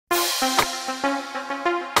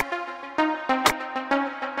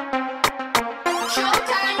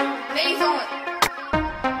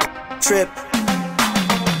trip.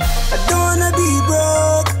 I don't wanna be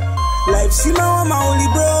broke. Life see my mama only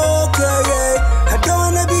broke, yeah, yeah. I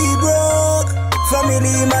don't wanna be broke.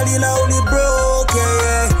 Family malila only broke, yeah,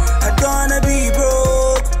 yeah. I don't wanna be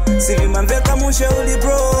broke. Sivi manveka musha only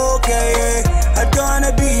broke, yeah, yeah. I don't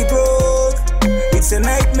wanna be broke. It's a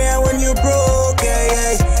nightmare when you broke, yeah,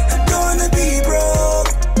 yeah. I don't wanna be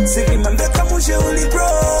broke. Sivi manveka musha only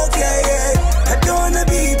broke, yeah, yeah. I don't wanna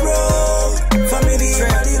be broke. Family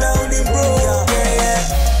malila only broke, yeah,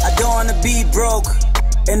 yeah. I don't wanna be broke.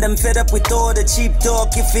 And I'm fed up with all the cheap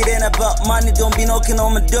talk. If it ain't about money, don't be knocking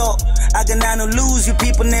on my door. I got nothing to lose, you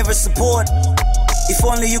people never support. If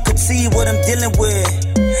only you could see what I'm dealing with.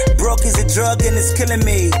 Broke is a drug and it's killing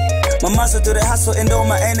me. My muscle to the hustle and all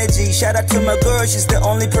my energy. Shout out to my girl, she's the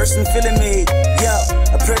only person feeling me. Yo,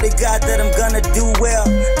 I pray to God that I'm gonna do well.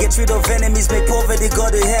 Get rid of enemies, make poverty go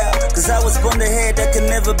to hell. Cause I was born ahead, that can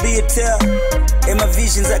never be a tell. In my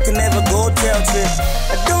visions, I can never go tell trip.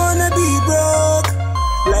 I don't wanna be broke.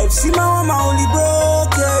 Life see my mama only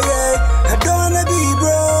broke, yeah, yeah. I don't wanna be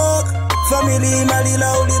broke. Family malila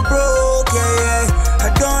only broke, yeah, yeah. I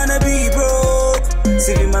don't wanna be broke.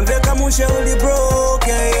 Sivi manveka musha only broke,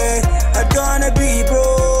 yeah, yeah. I don't wanna be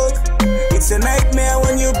broke. It's a nightmare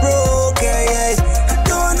when you broke, yeah, yeah. I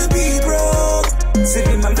don't wanna be broke.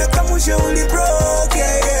 Sivi manveka musha only broke,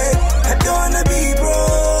 yeah, yeah. I don't wanna be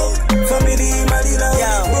broke. Family malila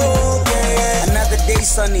only broke, yeah, yeah. Another day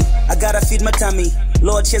sunny, I gotta feed my tummy.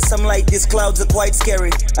 Lord, shed some light, these clouds are quite scary.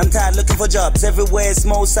 I'm tired looking for jobs, everywhere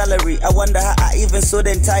small salary. I wonder how I even stood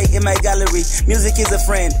and tight in my gallery. Music is a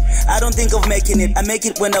friend, I don't think of making it. I make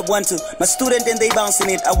it when I want to, my student and they bouncing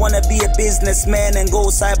it. I wanna be a businessman and go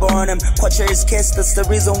cyber on them. Culture is case, that's the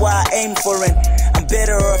reason why I aim for it. I'm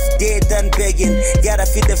better off dead than begging. Gotta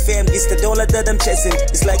feed the fam, it's the dollar that I'm chasing.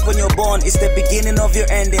 It's like when you're born, it's the beginning of your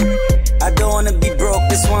ending. I don't wanna be broke,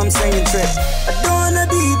 that's why I'm saying trip. I don't wanna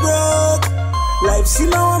be broke. Life see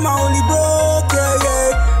my mama only broke, yeah,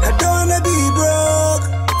 yeah. I don't wanna be broke.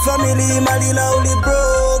 Family malila only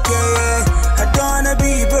broke, yeah, yeah. I don't wanna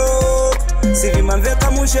be broke. Sivi manveka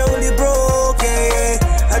musha only broke, yeah,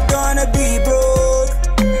 yeah. I don't wanna be broke.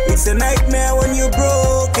 It's a nightmare when you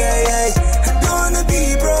broke, yeah, yeah. I don't wanna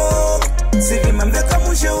be broke. Sivi manveka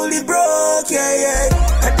musha only broke, yeah,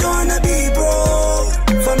 yeah. I don't wanna be broke.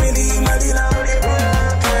 Family malila only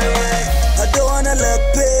broke, yeah, yeah. I don't wanna lack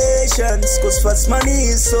patience, cause fast money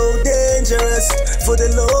is so dangerous. For the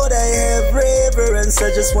Lord I have reverence. I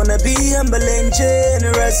just wanna be humble and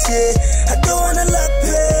generous, yeah. I don't wanna lack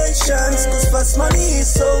patience, cause fast money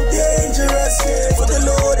is so dangerous, yeah. For the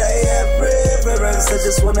Lord I have reverence. I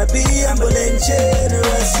just wanna be humble and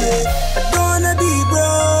generous, yeah. I don't wanna be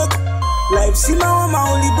broke. Life see my mama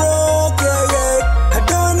only broke, yeah, yeah. I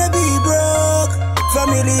don't wanna be broke.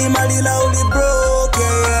 Family malila only broke,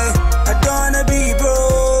 yeah, yeah. I don't wanna be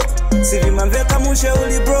broke. Sivi manveka musha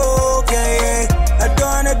only broke, yeah, yeah. I don't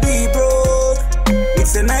wanna be broke.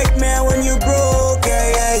 It's a nightmare when you broke, yeah,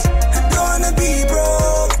 yeah. I don't wanna be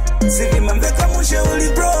broke. Sivi manveka musha only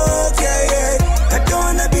broke.